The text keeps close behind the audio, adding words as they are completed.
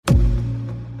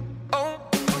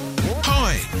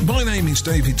my name is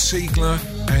David Siegler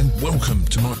and welcome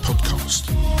to my podcast.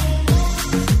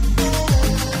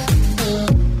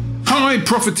 Hi,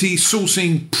 property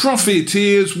sourcing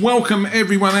profiteers. Welcome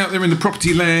everyone out there in the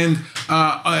property land.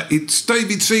 It's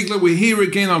David Siegler. We're here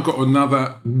again. I've got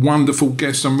another wonderful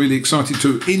guest. I'm really excited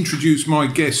to introduce my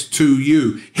guest to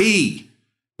you. He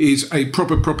is a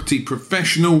proper property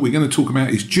professional. We're going to talk about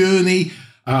his journey,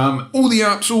 all the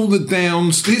ups, all the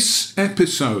downs. This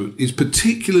episode is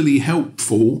particularly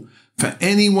helpful for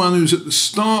anyone who's at the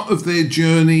start of their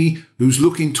journey, who's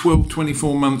looking 12,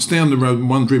 24 months down the road and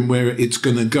wondering where it's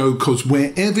going to go, because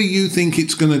wherever you think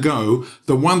it's going to go,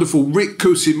 the wonderful Rick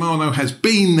Cusimano has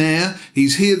been there.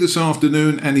 He's here this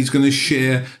afternoon and he's going to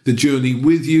share the journey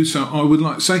with you. So I would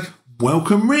like to say,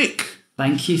 welcome, Rick.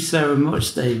 Thank you so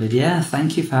much, David. Yeah,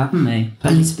 thank you for having me.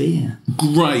 Pleasure to be here.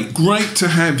 Great to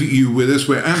have you with us.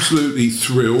 We're absolutely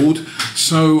thrilled.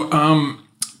 So,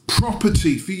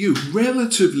 property for you,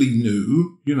 relatively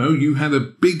new. You know, you had a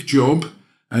big job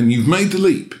and you've made the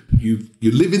leap. You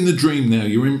live in the dream now.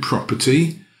 You're in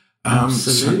property.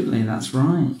 Absolutely, that's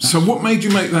right. So what made you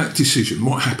make that decision?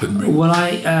 What happened, Rick? Well,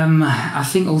 I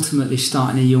think ultimately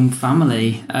starting a young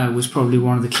family was probably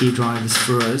one of the key drivers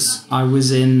for us. I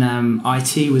was in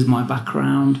IT was my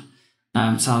background.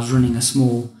 So I was running a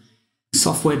small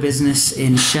software business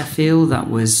in Sheffield. That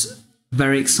was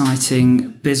very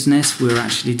exciting business. We were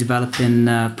actually developing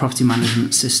property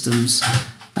management systems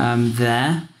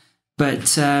there.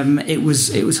 But it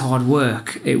was hard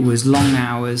work. It was long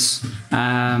hours,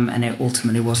 and it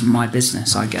ultimately wasn't my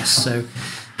business, I guess. So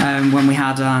when we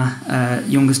had our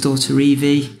youngest daughter,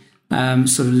 Evie,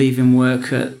 sort of leaving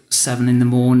work at 7 in the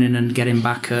morning and getting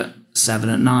back at 7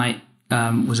 at night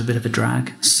was a bit of a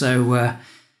drag. So we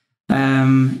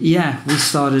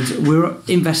were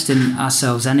investing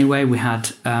ourselves anyway. We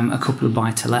had a couple of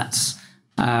buy-to-lets,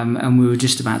 and we were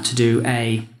just about to do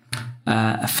a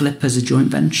flip as a joint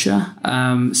venture.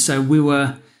 So we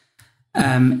were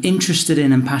interested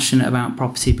in and passionate about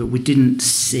property, but we didn't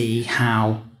see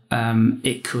how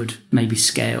it could maybe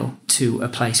scale to a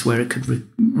place where it could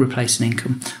replace an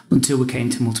income until we came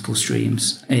to multiple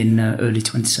streams in early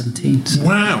 2017. So.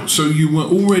 Wow. So you were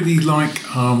already like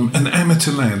an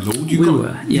amateur landlord. You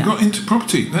got into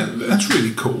property. That's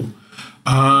really cool.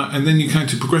 And then you came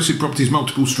to Progressive Properties,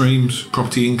 multiple streams,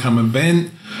 property income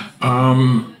event.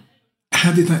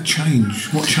 How did that change?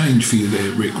 What changed for you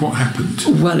there, Rick? What happened?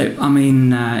 Well, they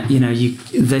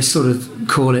sort of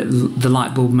call it the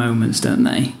light bulb moments, don't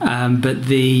they? But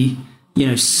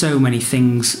so many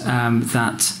things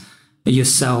that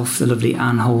yourself, the lovely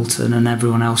Anne Holton, and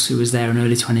everyone else who was there in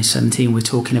early 2017 were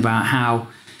talking about how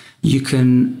you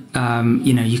can,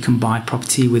 you can buy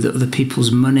property with other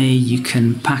people's money, you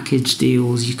can package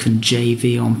deals, you can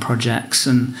JV on projects,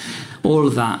 and all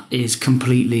of that is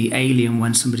completely alien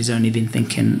when somebody's only been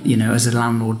thinking, as a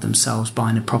landlord themselves,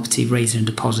 buying a property, raising a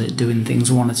deposit, doing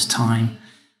things one at a time.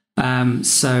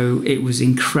 So it was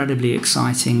incredibly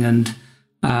exciting and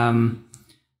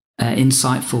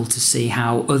insightful to see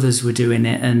how others were doing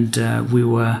it. And we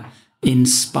were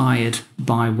inspired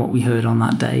by what we heard on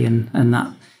that day. And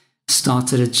that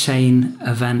started a chain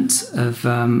event of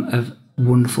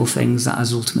wonderful things that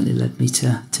has ultimately led me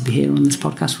to be here on this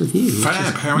podcast with you.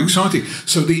 Fab, how exciting.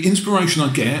 So the inspiration I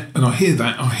get, and I hear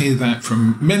that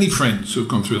from many friends who have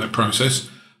gone through that process.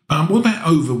 What about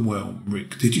overwhelm,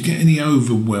 Rick? Did you get any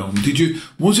overwhelm?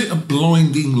 Was it a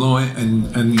blinding light and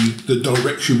the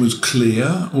direction was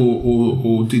clear,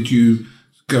 or did you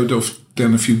go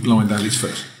down a few blind alleys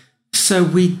first? So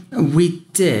we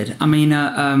did. I mean,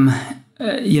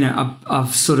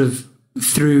 I've sort of,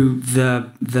 through the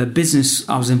business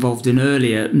I was involved in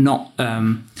earlier, not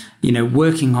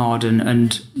working hard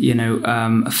and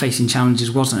facing challenges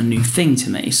wasn't a new thing to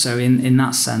me. So in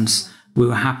that sense, we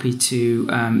were happy to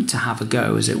have a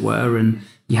go, as it were. And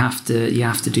you have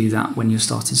to do that when you're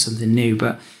starting something new.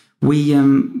 But we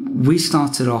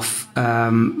started off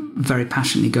very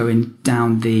passionately going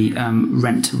down the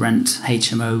rent to rent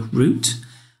HMO route,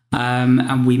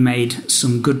 and we made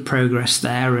some good progress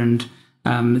there. And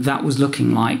that was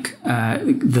looking like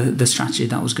the strategy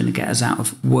that was going to get us out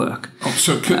of work. Oh,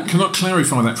 so can I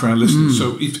clarify that for our listeners?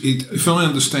 So if I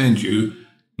understand you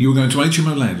were going to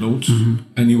HMO landlords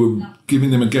and you were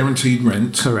giving them a guaranteed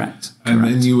rent. Correct. And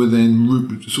then you were then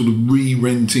sort of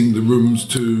re-renting the rooms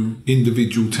to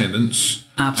individual tenants.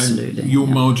 Absolutely. And your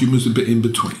margin was a bit in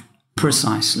between.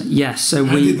 Precisely. Yes. So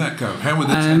how did that go? How were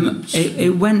the tenants?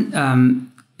 It went.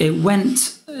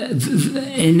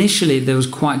 Initially, there was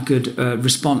quite good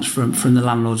response from the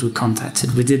landlords we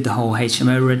contacted. We did the whole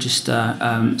HMO register,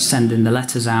 sending the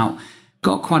letters out,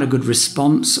 got quite a good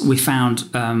response. We found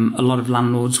a lot of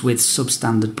landlords with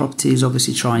substandard properties,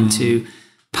 obviously trying to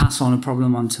pass on a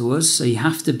problem onto us. So you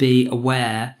have to be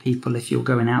aware, people, if you're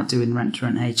going out doing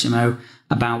rent-to-rent HMO,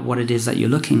 about what it is that you're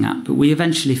looking at. But we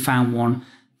eventually found one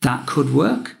that could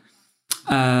work.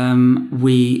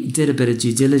 We did a bit of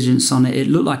due diligence on it. It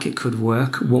looked like it could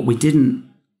work. What we didn't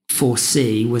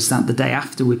foresee was that the day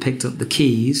after we picked up the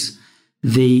keys,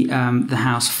 the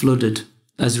house flooded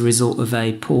as a result of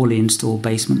a poorly installed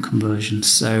basement conversion.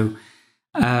 So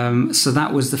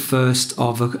that was the first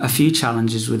of a few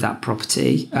challenges with that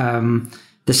property.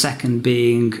 The second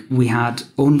being we had,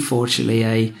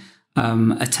 unfortunately,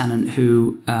 a tenant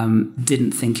who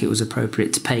didn't think it was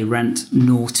appropriate to pay rent,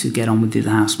 nor to get on with the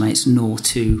other housemates, nor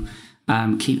to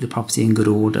keep the property in good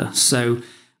order. So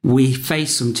we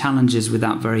faced some challenges with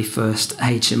that very first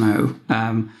HMO,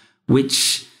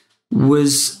 which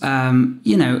was,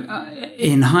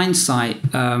 in hindsight,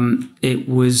 it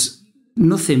was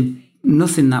nothing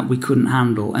that we couldn't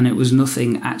handle, and it was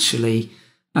nothing actually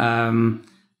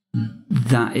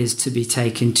that is to be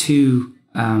taken too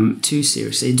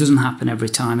seriously. It doesn't happen every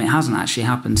time. It hasn't actually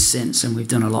happened since, and we've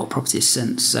done a lot of properties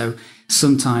since. So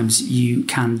sometimes you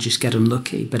can just get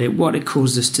unlucky. But what it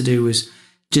caused us to do was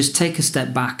just take a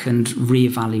step back and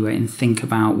reevaluate and think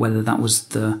about whether that was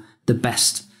the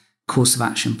best course of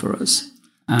action for us.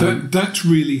 That's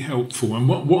really helpful.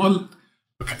 And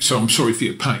okay, so I'm sorry for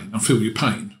your pain. I feel your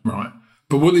pain, right?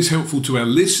 But what is helpful to our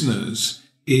listeners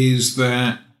is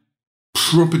that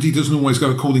property doesn't always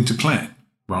go according to plan,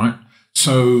 right?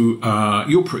 So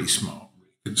you're pretty smart,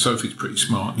 and Sophie's pretty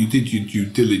smart. You did your due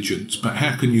diligence, but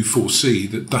how can you foresee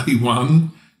that day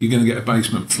one you're going to get a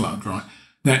basement flood, right?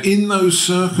 Now, in those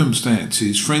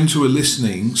circumstances, friends who are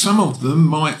listening, some of them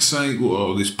might say,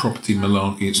 well, this property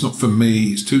malarkey, it's not for me,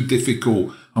 it's too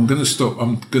difficult, I'm going to stop,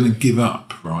 I'm going to give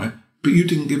up, right? But you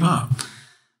didn't give up.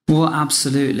 Well,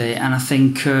 absolutely. And I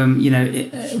think,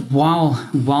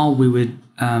 while we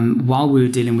were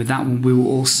dealing with that one, we were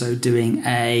also doing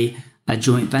a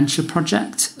joint venture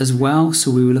project as well. So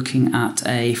we were looking at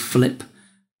a flip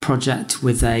project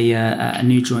with a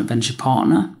new joint venture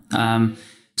partner.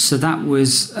 So that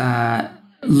was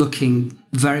looking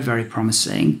very, very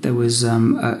promising. There was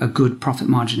a good profit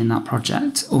margin in that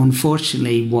project.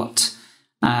 Unfortunately, what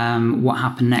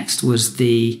happened next was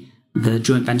the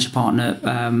joint venture partner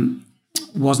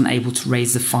wasn't able to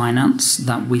raise the finance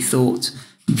that we thought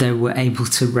they were able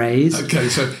to raise. Okay,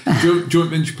 so joint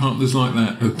venture partners like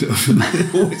that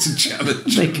are always a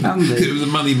challenge. They can be. If the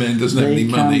money man doesn't have any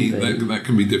money, that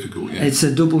can be difficult. Yeah. It's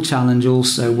a double challenge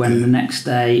also when the next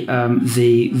day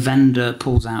the vendor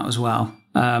pulls out as well.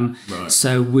 Right.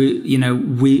 So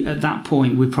we at that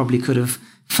point we probably could have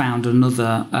found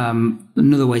another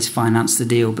way to finance the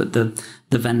deal, but the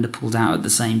vendor pulled out at the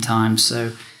same time.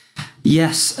 So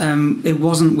yes, it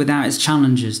wasn't without its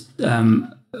challenges.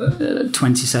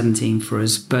 2017 for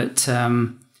us, but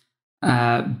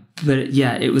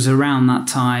yeah, it was around that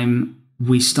time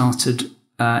we started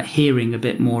hearing a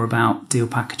bit more about deal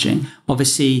packaging.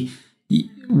 Obviously,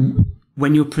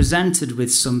 when you're presented with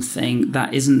something,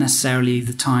 that isn't necessarily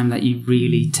the time that you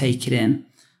really take it in.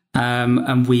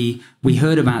 And we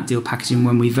heard about deal packaging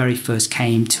when we very first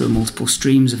came to a multiple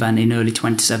streams event in early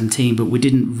 2017, but we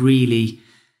didn't really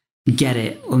get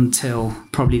it until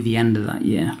probably the end of that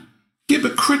year. Yeah,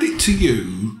 but credit to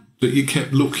you that you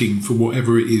kept looking for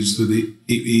whatever it is that it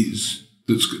is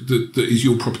that is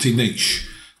your property niche.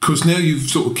 Because now you've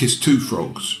sort of kissed two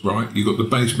frogs, right? You've got the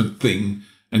basement thing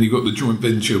and you've got the joint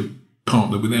venture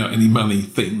partner without any money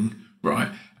thing, right?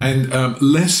 And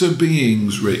lesser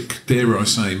beings, Rick, dare I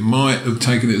say, might have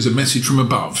taken it as a message from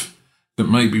above that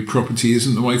maybe property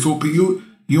isn't the way forward. But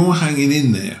you're hanging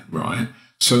in there, right?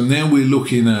 So now we're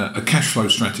looking at a cash flow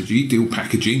strategy, deal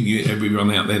packaging.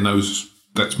 Everyone out there knows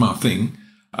that's my thing.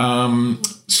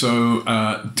 So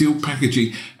deal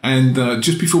packaging. And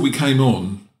just before we came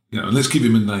on, let's give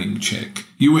him a name check.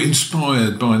 You were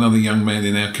inspired by another young man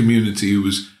in our community who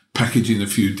was packaging a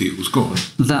few deals. Go on.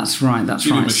 That's right.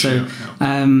 So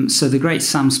the great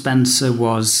Sam Spencer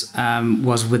was on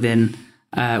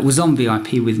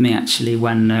VIP with me actually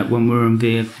when we were on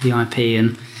VIP,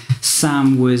 and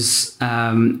Sam was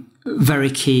very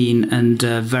keen and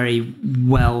very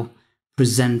well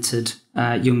presented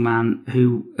young man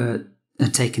who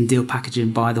had taken deal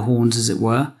packaging by the horns, as it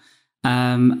were.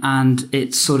 And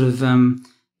it sort of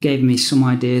gave me some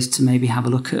ideas to maybe have a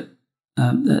look at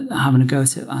having a go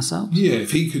at it ourselves. Yeah,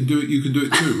 if he can do it, you can do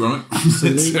it too, right?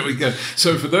 Absolutely. There we go.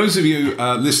 So for those of you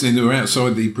listening who are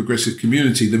outside the progressive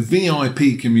community, the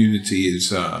VIP community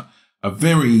is a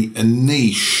very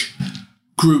niche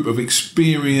group of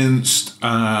experienced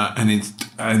and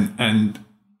and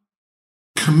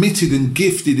committed and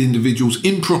gifted individuals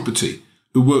in property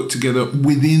who work together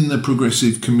within the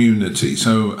progressive community.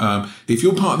 So if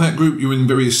you're part of that group, you're in a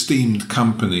very esteemed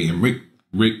company. And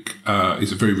Rick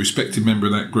is a very respected member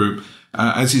of that group,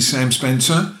 as is Sam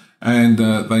Spencer. And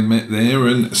they met there,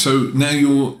 and so now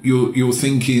you're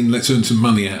thinking, let's earn some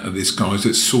money out of this, guys.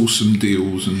 Let's source some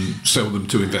deals and sell them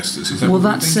to investors. Is that well?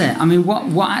 That's it. I mean,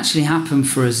 what actually happened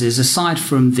for us is, aside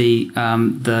from the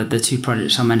two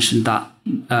projects I mentioned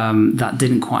that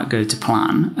didn't quite go to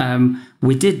plan,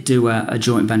 we did do a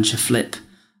joint venture flip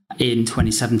in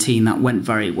 2017 that went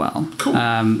very well. Cool.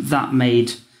 That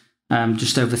made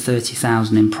just over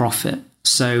 30,000 in profit.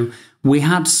 So we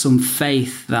had some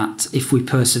faith that if we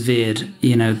persevered,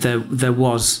 there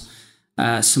was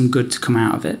some good to come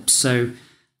out of it. So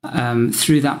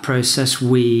through that process,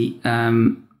 we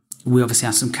obviously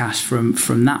had some cash from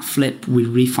that flip. We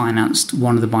refinanced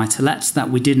one of the buy-to-lets that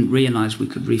we didn't realise we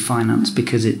could refinance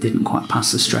because it didn't quite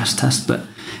pass the stress test. But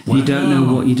you don't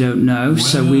know what you don't know. Wow.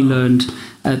 So we learned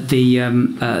at the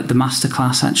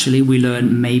masterclass, actually, we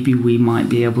learned maybe we might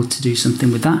be able to do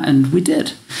something with that, and we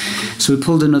did. So we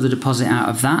pulled another deposit out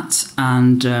of that,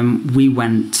 and we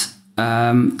went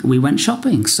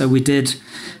shopping. So we did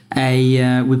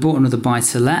we bought another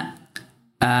buy-to-let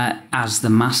as the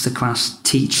masterclass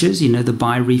teachers, the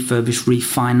buy, refurbish,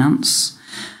 refinance.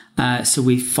 So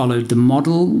we followed the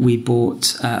model. We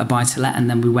bought a buy-to-let, and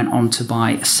then we went on to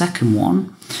buy a second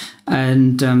one.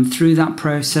 And through that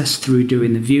process, through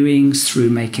doing the viewings, through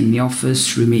making the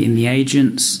offers, through meeting the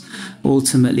agents,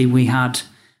 ultimately we had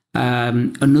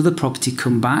another property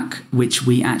come back, which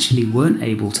we actually weren't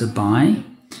able to buy.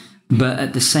 But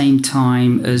at the same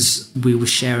time as we were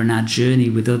sharing our journey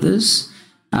with others,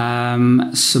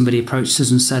 somebody approached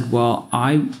us and said, well,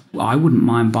 I wouldn't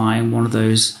mind buying one of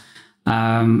those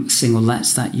single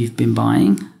lets that you've been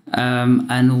buying.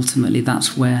 And ultimately,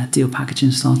 that's where deal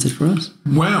packaging started for us.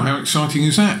 Wow, how exciting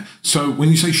is that? So when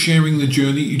you say sharing the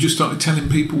journey, you just started telling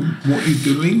people what you're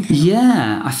doing?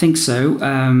 Yeah, I think so.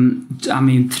 I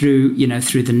mean, through the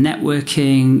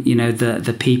networking,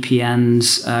 the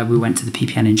PPNs, we went to the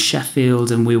PPN in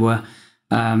Sheffield, and we were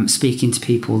speaking to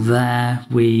people there.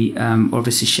 We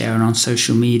obviously sharing on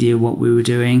social media what we were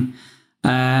doing.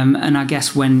 And I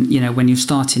guess when you're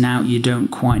starting out, you don't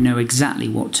quite know exactly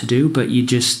what to do, but you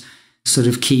just sort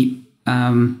of keep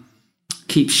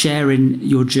sharing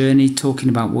your journey, talking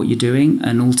about what you're doing,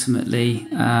 and ultimately,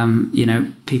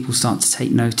 people start to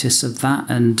take notice of that,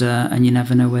 and you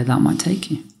never know where that might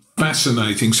take you.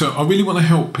 Fascinating. So I really want to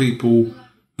help people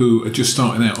who are just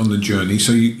starting out on the journey.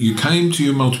 So you came to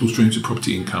your multiple streams of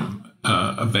property income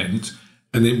event,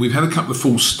 and then we've had a couple of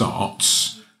false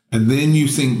starts. And then you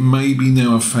think, maybe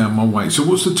now I've found my way. So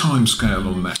what's the time scale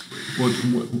on that? How long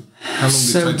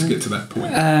did it take to get to that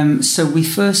point? So we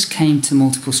first came to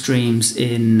multiple streams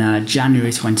in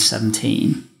January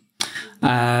 2017.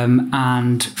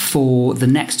 And for the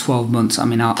next 12 months, I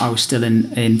mean, I was still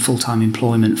in full-time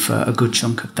employment for a good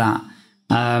chunk of that.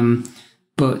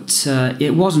 But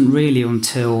it wasn't really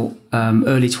until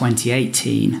early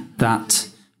 2018 that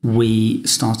we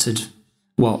started,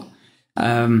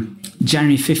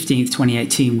 January 15th,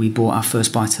 2018, we bought our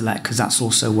first buy-to-let, because that's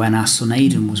also when our son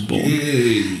Aidan was born.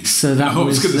 Yay. So that I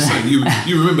was going to say,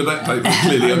 you remember that date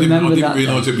clearly. I didn't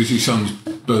realise it was your son's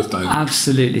birthday.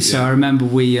 Absolutely. Yeah. So I remember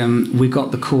we got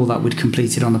the call that we'd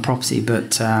completed on the property,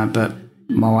 but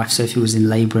my wife Sophie was in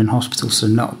labour in hospital, so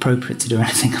not appropriate to do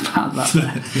anything about that.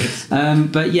 Yes.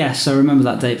 But yes, I remember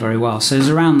that date very well. So it was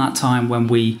around that time when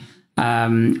we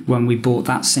bought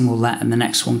that single let, and the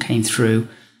next one came through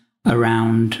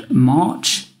around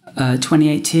March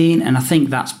 2018, and I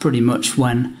think that's pretty much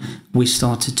when we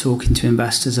started talking to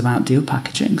investors about deal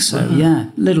packaging. So yeah,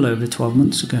 a little over 12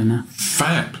 months ago now.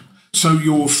 Fab. So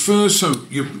so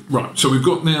we've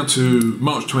got now to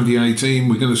March 2018.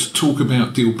 We're going to talk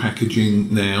about deal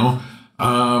packaging now.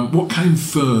 What came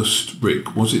first,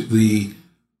 Rick? Was it the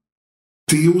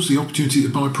deals, the opportunity to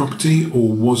buy property,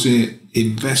 or was it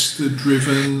investor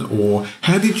driven, or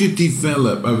how did you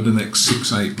develop over the next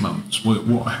 6-8 months? What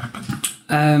happened?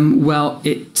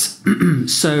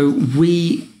 So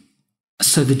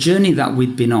the journey that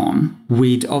we'd been on,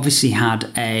 we'd obviously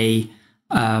had a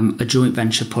joint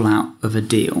venture pull out of a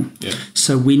deal. Yeah.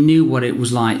 So we knew what it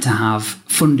was like to have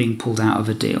funding pulled out of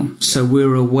a deal. So we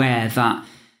were aware that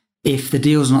if the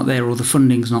deal's not there or the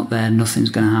funding's not there, nothing's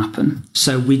going to happen.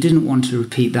 So we didn't want to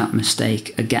repeat that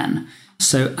mistake again.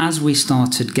 So as we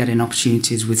started getting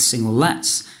opportunities with single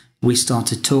lets, we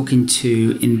started talking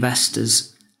to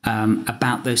investors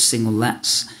about those single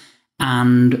lets.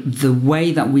 And the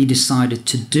way that we decided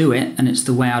to do it, and it's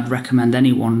the way I'd recommend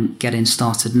anyone getting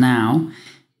started now,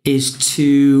 is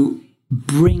to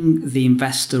bring the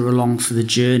investor along for the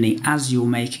journey as you're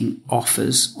making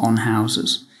offers on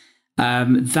houses.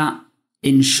 That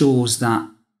ensures that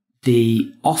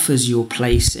the offers you're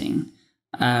placing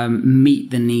meet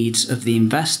the needs of the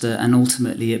investor, and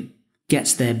ultimately it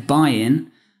gets their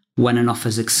buy-in when an offer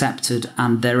is accepted,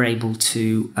 and they're able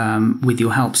to, with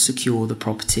your help, secure the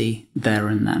property there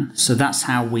and then. So that's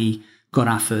how we got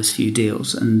our first few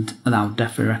deals, and I would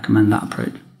definitely recommend that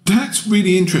approach. That's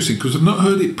really interesting, because I've not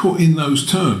heard it put in those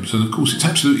terms, and of course it's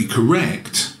absolutely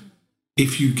correct.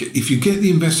 If you get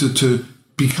the investor to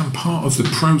become part of the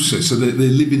process, so that they're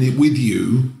living it with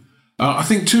you. I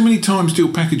think too many times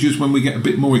deal packages, when we get a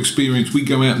bit more experience, we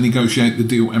go out and negotiate the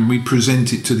deal and we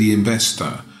present it to the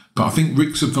investor. But I think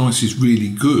Rick's advice is really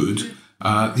good.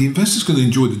 The investor's going to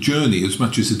enjoy the journey as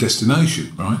much as the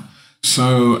destination, right?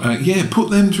 So,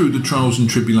 put them through the trials and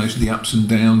tribulations, the ups and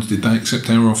downs. Did they accept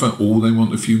our offer, or they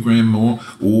want a few grand more,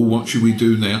 or what should we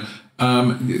do now?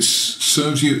 It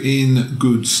serves you in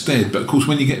good stead. But, of course,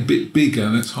 when you get a bit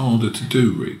bigger, that's harder to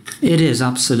do, Rick. It is,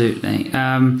 absolutely.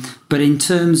 But in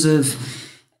terms of,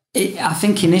 I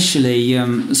think initially,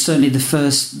 certainly the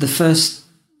first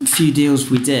few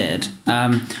deals we did,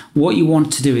 what you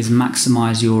want to do is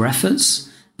maximise your efforts,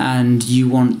 and you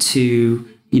want to,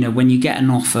 when you get an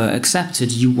offer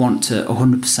accepted, you want to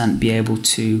 100% be able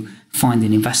to find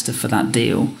an investor for that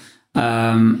deal.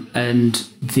 And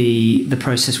the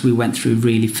process we went through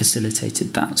really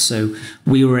facilitated that. So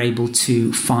we were able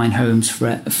to find homes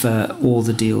for all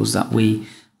the deals that we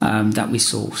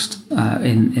sourced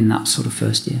in that sort of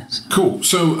first year. So. Cool.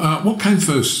 So what came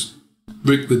first,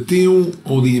 Rick, the deal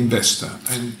or the investor?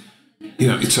 And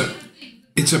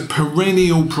it's a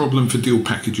perennial problem for deal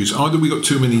packages. Either we got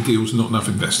too many deals and not enough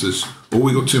investors, or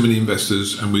we got too many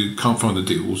investors and we can't find the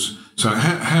deals. So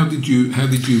how did you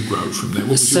grow from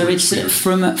there? So it's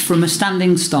from a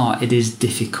standing start. It is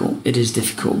difficult. It is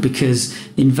difficult because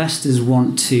investors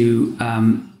want to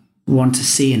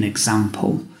see an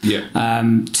example.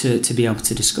 To be able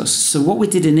to discuss. So what we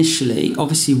did initially,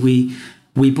 obviously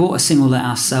we bought a single let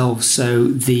ourselves. So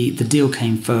the deal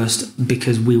came first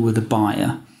because we were the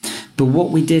buyer. But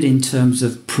what we did in terms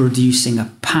of producing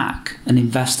a pack, an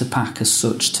investor pack as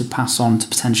such, to pass on to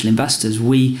potential investors,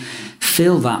 we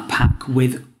fill that pack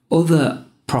with other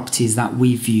properties that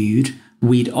we viewed,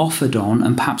 we'd offered on,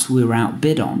 and perhaps we were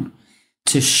outbid on,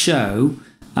 to show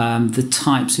the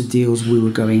types of deals we were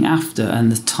going after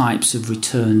and the types of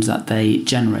returns that they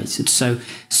generated. So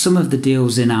some of the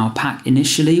deals in our pack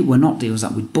initially were not deals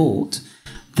that we'd bought.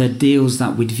 They're deals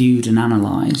that we'd viewed and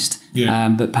analysed,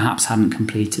 but perhaps hadn't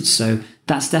completed. So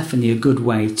that's definitely a good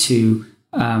way to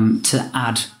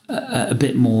add a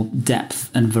bit more depth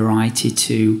and variety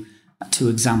to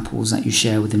examples that you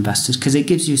share with investors, because it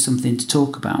gives you something to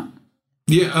talk about.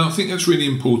 Yeah, I think that's really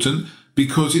important,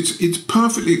 because it's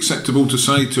perfectly acceptable to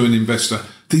say to an investor,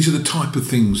 these are the type of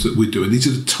things that we're doing. These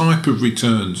are the type of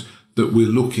returns that we're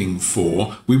looking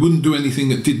for. We wouldn't do anything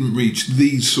that didn't reach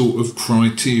these sort of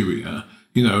criteria.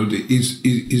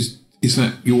 Is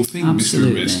that your thing,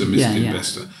 Absolutely. Mr. Investor, Mr.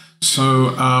 Investor?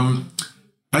 So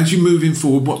as you're moving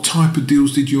forward, what type of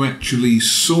deals did you actually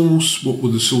source? What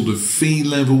were the sort of fee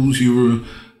levels you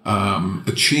were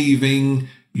achieving?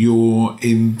 Your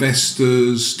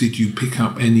investors, did you pick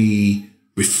up any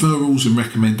referrals and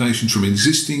recommendations from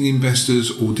existing investors,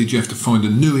 or did you have to find a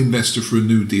new investor for a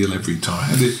new deal every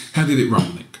time? How did it roll,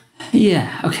 Nick?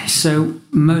 Yeah, okay, so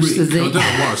most Rick, of the... I don't know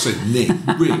why I said Nick,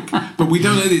 Rick, but we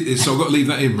don't edit this, so I've got to leave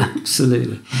that in, Rick.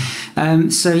 Absolutely.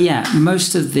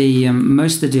 Most of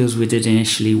the deals we did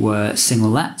initially were single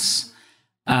lets,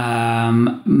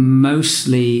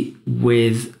 mostly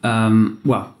with,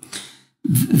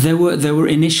 there were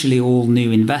initially all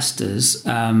new investors,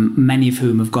 many of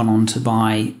whom have gone on to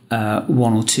buy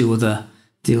one or two other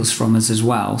deals from us as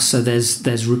well. So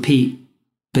there's repeat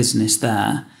business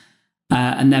there.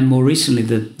 And then more recently,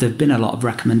 there've been a lot of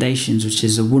recommendations, which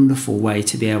is a wonderful way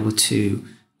to be able to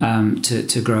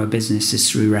grow a business,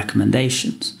 is through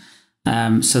recommendations.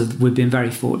 So we've been very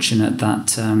fortunate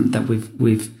that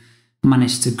we've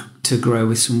managed to grow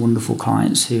with some wonderful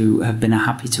clients who have been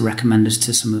happy to recommend us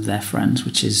to some of their friends,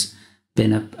 which has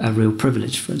been a real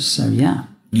privilege for us. So yeah.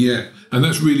 Yeah, and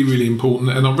that's really, really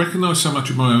important. And I recognise so much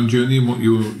of my own journey and what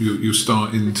you're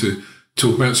starting to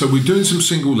talk about. So we're doing some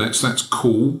single lets. That's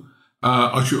cool.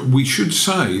 We should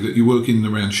say that you're working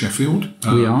around Sheffield.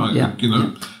 We are, yeah.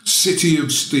 City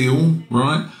of Steel,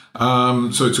 right?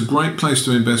 So it's a great place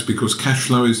to invest because cash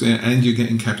flow is there and you're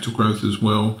getting capital growth as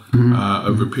well.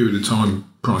 Over a period of time,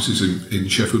 prices in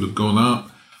Sheffield have gone up,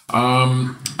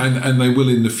 and they will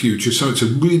in the future. So it's a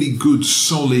really good,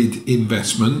 solid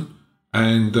investment.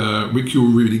 And Rick, you're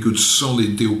a really good,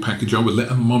 solid deal package. I would let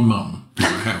my mum buy a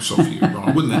house off you. Right?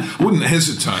 I wouldn't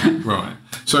hesitate. Right.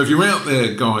 So if you're out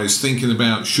there, guys, thinking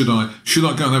about should I go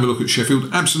and have a look at Sheffield?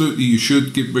 Absolutely, you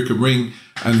should. Give Rick a ring,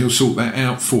 and he'll sort that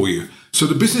out for you. So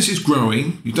the business is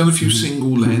growing. You've done a few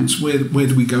single lets. Where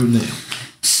do we go now?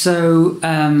 So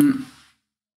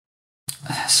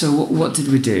what did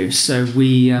we do? So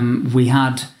we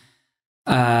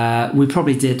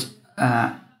probably did.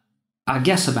 I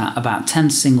guess about 10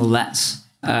 single lets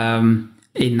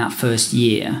in that first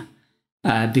year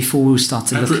before we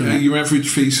started looking at your average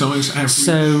fee size.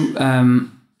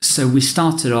 So we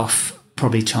started off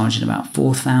probably charging about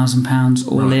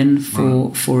 £4,000 all in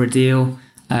for a deal.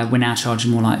 We're now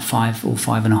charging more like £5,000 or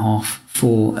 £5,500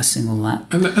 for a single let,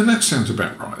 and that sounds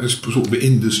about right. That's sort of the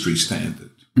industry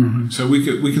standard. Mm-hmm. So we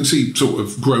can see sort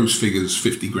of gross figures,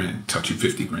 50 grand, touching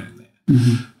 50 grand there.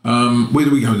 Mm-hmm. Where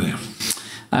do we go now?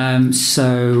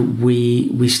 So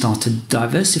we started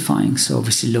diversifying. So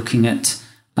obviously looking at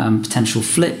potential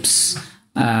flips,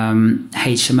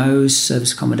 HMOs,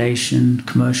 service accommodation,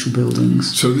 commercial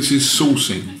buildings. So this is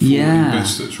sourcing for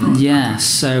investors, right? Yeah.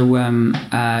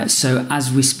 Okay. So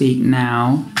as we speak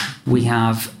now, we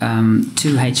have 2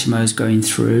 HMOs going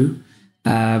through.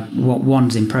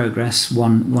 One's in progress,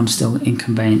 one's still in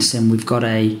conveyancing. We've got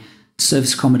a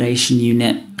service accommodation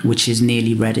unit which is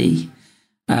nearly ready.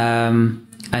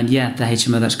 And the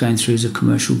HMO that's going through is a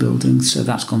commercial building, so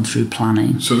that's gone through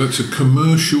planning. So that's a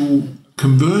commercial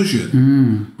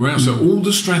conversion. Wow, so all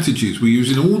the strategies, we're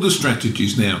using all the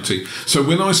strategies now, T. So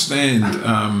when I stand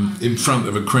in front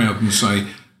of a crowd and say,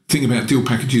 think about deal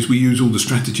packages, we use all the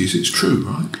strategies, it's true,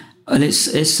 right? And it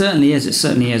certainly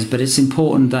is, but it's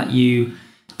important that you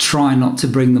try not to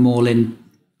bring them all in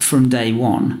from day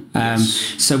one.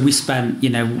 So we spent,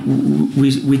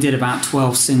 we did about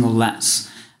 12 single lets.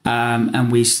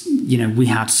 And we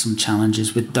had some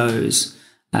challenges with those,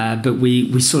 but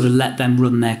we sort of let them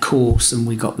run their course, and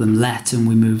we got them let, and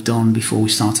we moved on before we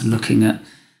started looking at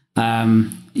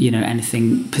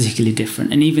anything particularly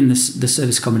different. And even the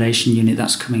service accommodation unit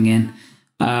that's coming in,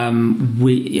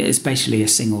 it's basically a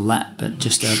single let, but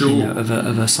just of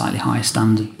a slightly higher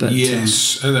standard. But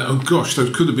yes, and gosh,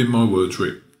 those could have been my words,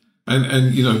 Rick.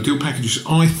 And deal packages,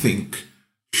 I think,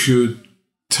 should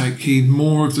take heed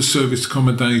more of the service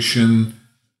accommodation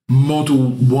model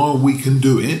while we can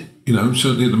do it.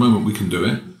 Certainly at the moment we can do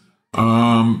it,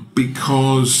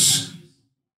 because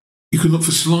you can look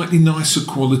for slightly nicer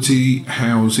quality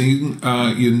housing.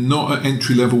 You're not at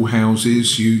entry-level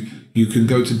houses. You can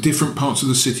go to different parts of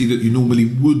the city that you normally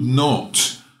would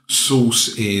not source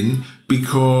in,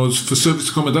 because for service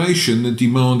accommodation, the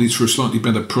demand is for a slightly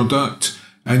better product,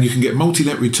 and you can get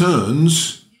multi-let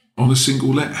returns on a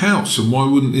single let house, and why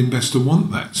wouldn't the investor want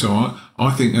that? So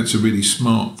I think that's a really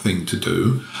smart thing to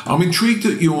do. I'm intrigued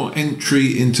at your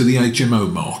entry into the HMO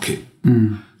market,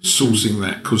 sourcing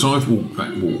that, because I've walked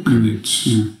that walk, and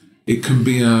it can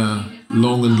be a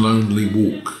long and lonely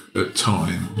walk at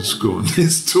times. Go on,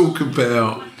 let's talk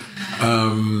about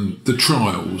the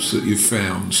trials that you've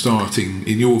found starting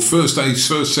in your first,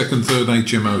 second, third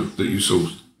HMO that you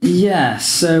sourced. Yeah,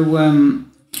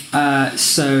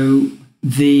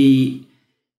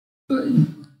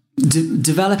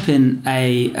 developing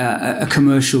a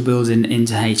commercial building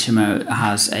into HMO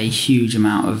has a huge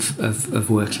amount of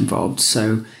work involved.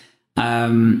 So,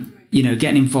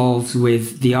 getting involved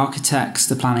with the architects,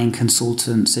 the planning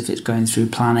consultants, if it's going through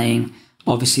planning,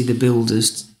 obviously the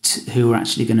builders who are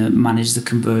actually going to manage the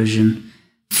conversion.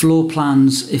 Floor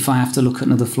plans, if I have to look at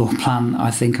another floor plan,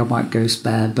 I think I might go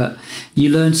spare. But you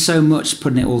learn so much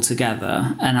putting it all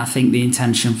together. And I think the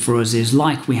intention for us is,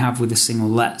 like we have with the single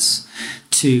lets,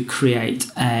 to create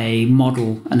a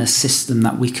model and a system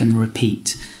that we can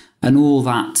repeat. And all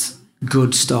that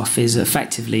good stuff is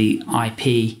effectively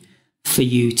IP for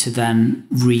you to then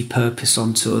repurpose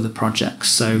onto other projects.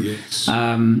 So yes.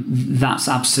 That's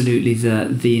absolutely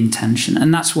the intention.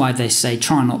 And that's why they say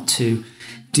try not to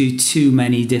do too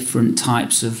many different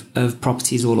types of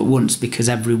properties all at once, because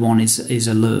everyone is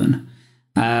a learn.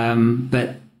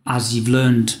 But as you've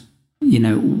learned,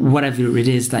 whatever it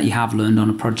is that you have learned on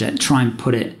a project, try and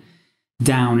put it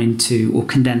down into, or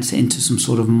condense it into some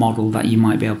sort of model that you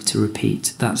might be able to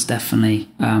repeat. That's definitely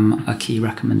a key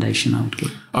recommendation I would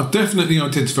give. I definitely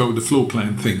identify with the floor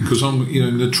plan thing, because I'm,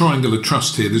 in the triangle of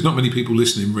trust here. There's not many people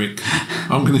listening, Rick.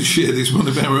 I'm going to share this, one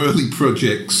of our early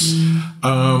projects.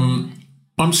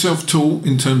 I'm self-taught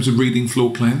in terms of reading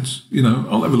floor plans.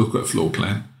 I'll have a look at a floor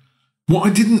plan. What I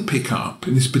didn't pick up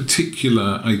in this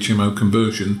particular HMO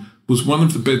conversion was one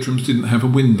of the bedrooms didn't have a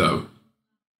window.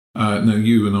 Now,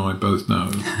 you and I both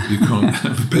know you can't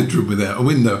have a bedroom without a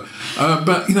window.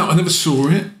 But, I never saw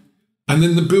it. And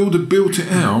then the builder built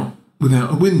it out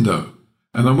without a window.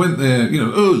 And I went there,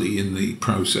 early in the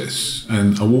process.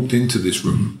 And I walked into this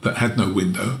room that had no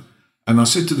window. And I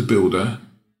said to the builder,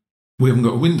 we haven't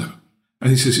got a window.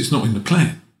 And he says, it's not in the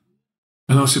plan.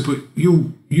 And I said, but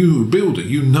you're a builder.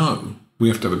 We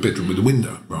have to have a bedroom with a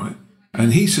window, right?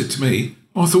 And he said to me,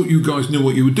 I thought you guys knew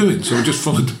what you were doing, so I just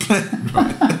followed the plan,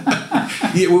 right?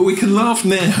 Yeah, well, we can laugh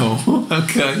now,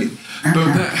 okay?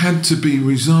 But that had to be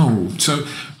resolved. So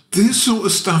this sort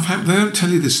of stuff happens. They don't tell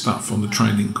you this stuff on the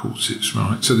training courses,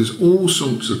 right? So there's all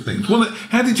sorts of things. Well,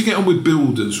 how did you get on with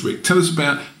builders, Rick? Tell us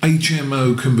about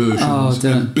HMO conversions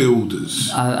and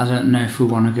builders. I don't know if we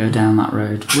want to go down that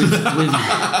road.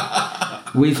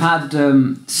 We've had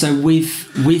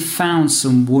we've found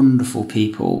some wonderful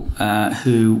people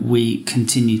who we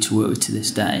continue to work with to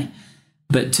this day.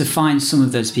 But to find some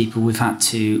of those people, we've had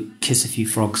to kiss a few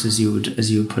frogs, as you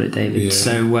would put it, David. Yeah.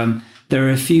 So there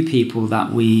are a few people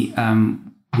that we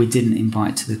didn't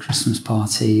invite to the Christmas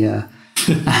party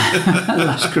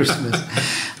last Christmas.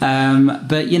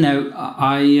 But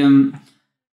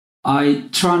I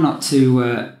try not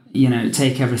to.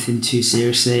 Take everything too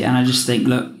seriously. And I just think,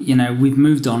 look, we've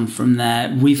moved on from there.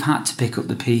 We've had to pick up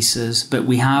the pieces, but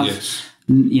we have, yes.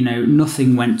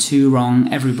 Nothing went too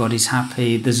wrong. Everybody's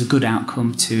happy. There's a good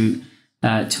outcome to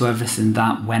everything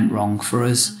that went wrong for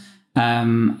us.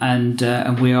 And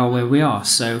we are where we are.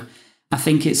 So I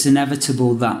think it's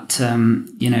inevitable that,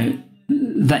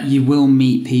 that you will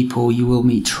meet people, you will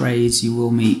meet trades, you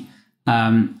will meet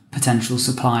potential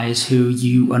suppliers who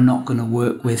you are not going to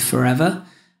work with forever.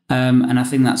 And I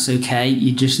think that's okay.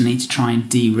 You just need to try and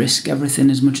de-risk everything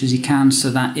as much as you can so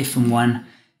that if and when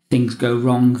things go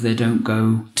wrong, they don't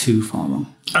go too far wrong.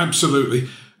 Absolutely.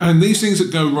 And these things that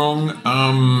go wrong,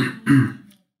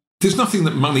 there's nothing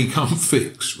that money can't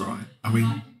fix, right? I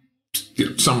mean,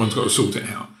 someone's got to sort it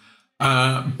out.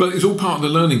 But it's all part of the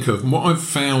learning curve. And what I've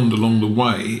found along the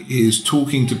way is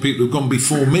talking to people who've gone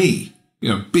before me,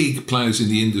 big players in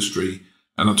the industry,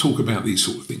 and I talk about these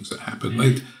sort of things that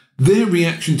happen. Their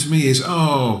reaction to me is,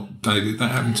 oh, David,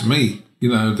 that happened to me.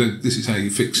 This is how you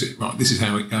fix it, right? This is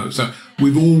how it goes. So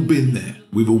we've all been there.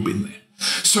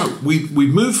 So we've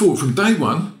moved forward from day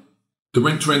one, the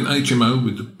rent-to-rent HMO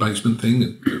with the basement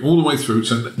thing, all the way through.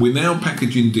 So we're now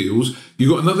packaging deals. You've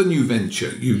got another new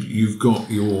venture. You've got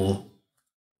your...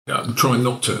 trying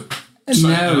not to...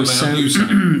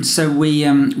 So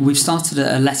we've started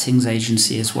a lettings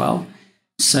agency as well.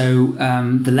 So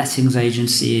the lettings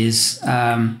agency is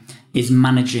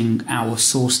managing our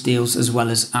source deals as well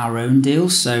as our own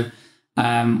deals. So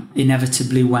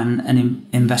inevitably, when an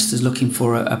investor's looking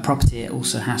for a property, it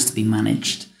also has to be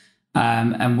managed.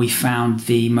 And we found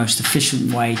the most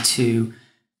efficient way to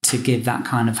give that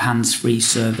kind of hands-free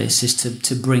service is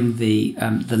to bring the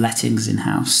lettings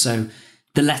in-house. So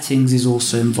the lettings is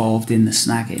also involved in the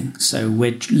snagging. So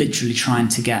we're literally trying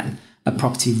to get a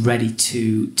property ready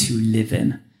to live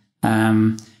in.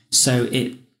 So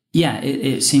it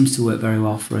seems to work very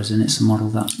well for us, and it's a model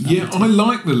that I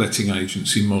like the letting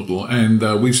agency model, and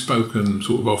we've spoken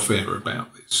sort of off air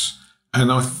about this.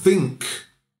 And I think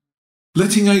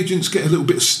letting agents get a little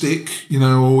bit of stick,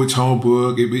 it's hard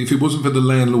work. If it wasn't for the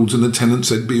landlords and the tenants,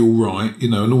 they'd be all right,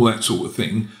 and all that sort of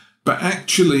thing. But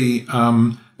actually,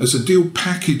 as a deal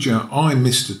packager, I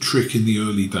missed a trick in the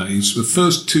early days. The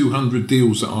first 200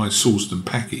 deals that I sourced and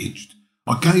packaged,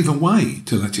 I gave away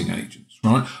to letting agents,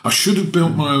 right? I should have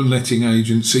built my own letting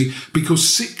agency because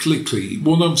cyclically,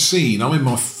 what I've seen, I'm in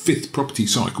my 5th property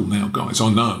cycle now, guys. I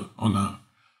know.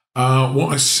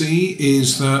 What I see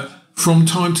is that from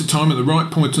time to time, at the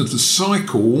right point of the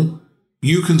cycle,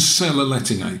 you can sell a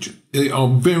letting agent. They are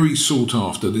very sought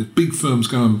after. The big firms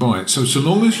go and buy it. So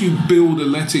long as you build a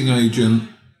letting agent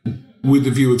with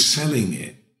the view of selling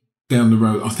it down the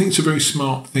road, I think it's a very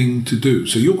smart thing to do.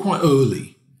 So you're quite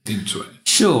early into it.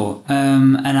 Sure.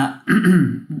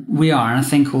 We are. And I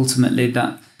think ultimately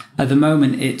that at the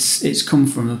moment it's come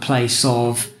from a place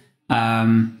of,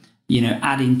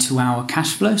 adding to our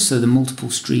cash flow. So the multiple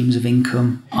streams of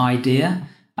income idea.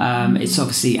 It's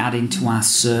obviously adding to our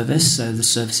service. So the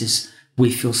services we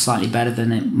feel slightly better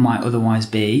than it might otherwise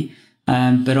be.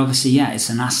 But obviously, it's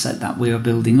an asset that we are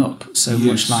building up. So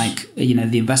much like,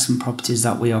 the investment properties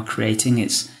that we are creating,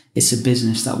 it's a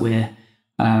business that we're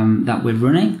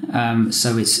running.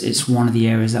 So it's one of the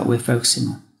areas that we're focusing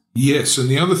on. Yes. And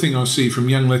the other thing I see from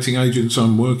young letting agents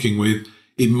I'm working with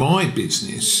in my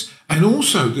business, and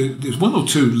also there's one or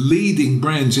two leading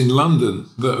brands in London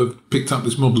that have picked up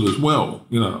this model as well.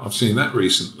 I've seen that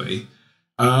recently,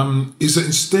 is that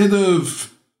instead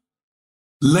of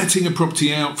letting a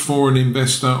property out for an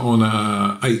investor on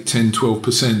a 8, 10,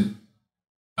 12%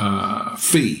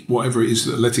 fee, whatever it is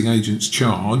that letting agents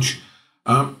charge,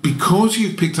 because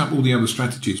you've picked up all the other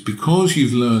strategies, because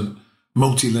you've learned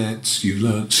multi-lets, you've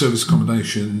learned service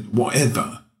accommodation,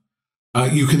 whatever,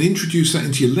 you can introduce that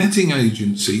into your letting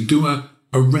agency, do a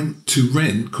rent to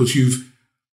rent, because you've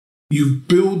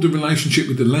built the relationship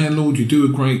with the landlord, you do a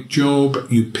great job,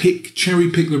 you cherry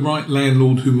pick the right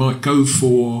landlord who might go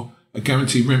for a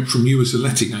guaranteed rent from you as a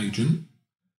letting agent,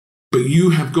 but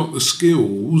you have got the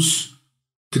skills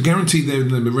to guarantee them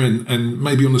the rent. And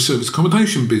maybe on the service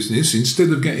accommodation business,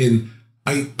 instead of getting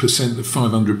 8% of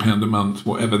 £500 a month,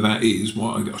 whatever that is,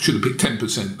 I should have picked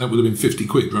 10%, that would have been 50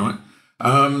 quid, right?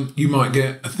 You might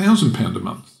get £1,000 a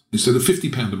month instead of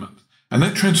 £50 a month. And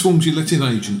that transforms your letting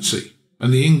agency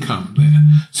and the income there.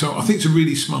 So I think it's a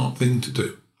really smart thing to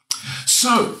do.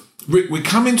 So, Rick, we're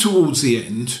coming towards the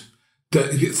end.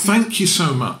 Thank you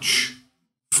so much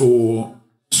for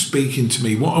speaking to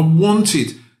me. What I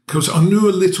wanted, because I knew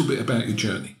a little bit about your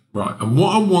journey, right? And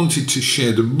what I wanted to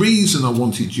share, the reason I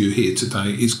wanted you here today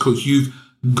is because you've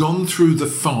gone through the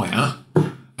fire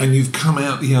and you've come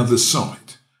out the other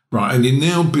side, right? And you're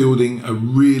now building a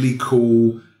really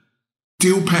cool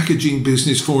deal packaging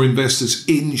business for investors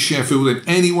in Sheffield. If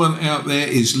anyone out there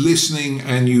is listening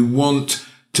and you want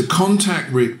to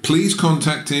contact Rick, please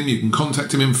contact him. You can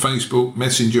contact him in Facebook,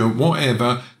 Messenger,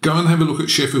 whatever. Go and have a look at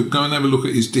Sheffield. Go and have a look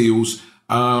at his deals.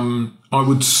 I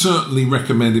would certainly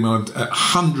recommend him. I'd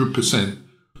 100%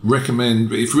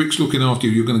 recommend. If Rick's looking after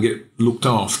you, you're going to get looked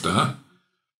after.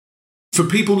 For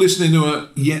people listening who are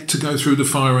yet to go through the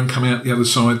fire and come out the other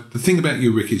side, the thing about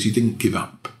you, Rick, is you didn't give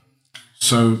up.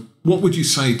 So what would you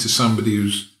say to somebody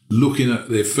who's looking at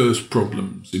their first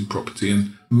problems in property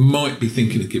and might be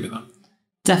thinking of giving up?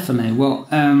 Definitely. Well,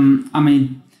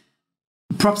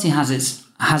 property has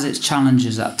its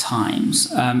challenges at times.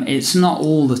 It's not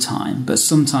all the time, but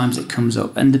sometimes it comes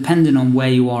up. And depending on where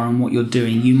you are and what you're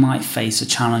doing, you might face a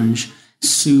challenge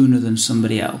sooner than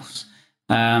somebody else.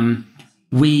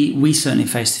 We certainly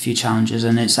faced a few challenges,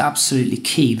 and it's absolutely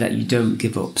key that you don't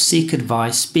give up. Seek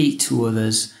advice, speak to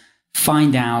others,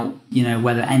 find out,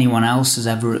 whether anyone else has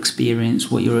ever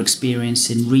experienced what you're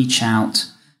experiencing. Reach out,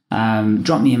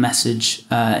 drop me a message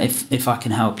if I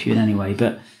can help you in any way.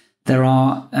 But there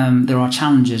are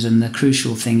challenges, and the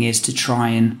crucial thing is to try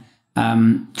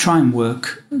and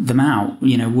work them out.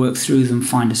 Work through them,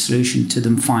 find a solution to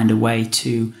them, find a way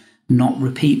to not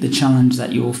repeat the challenge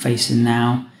that you're facing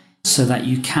now, so that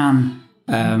you can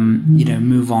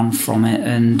move on from it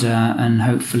and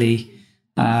hopefully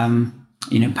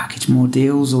package more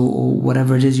deals or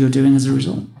whatever it is you're doing as a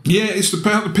result. Yeah, it's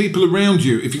about the people around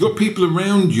you. If you've got people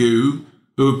around you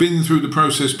who have been through the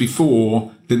process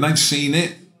before, then they've seen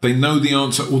it, they know the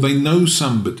answer, or they know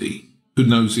somebody who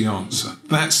knows the answer.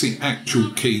 That's the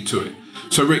actual key to it.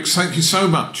 So, Rick, thank you so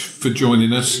much for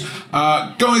joining us.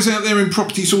 Guys out there in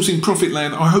Property Sourcing Profit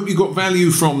Land, I hope you got value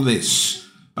from this.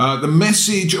 The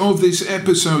message of this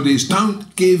episode is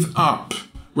don't give up.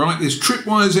 Right, there's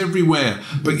tripwires everywhere,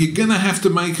 but you're going to have to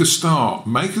make a start.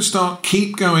 Make a start,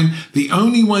 keep going. The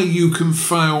only way you can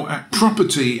fail at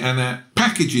property and at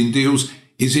packaging deals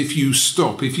is if you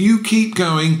stop. If you keep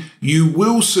going, you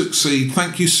will succeed.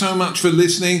 Thank you so much for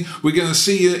listening. We're going to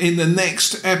see you in the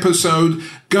next episode.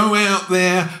 Go out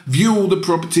there, view all the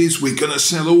properties. We're going to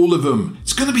sell all of them.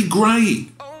 It's going to be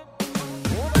great.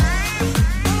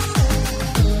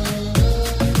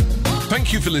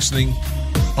 Thank you for listening.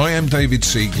 I am David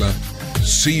Siegler.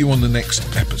 See you on the next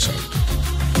episode.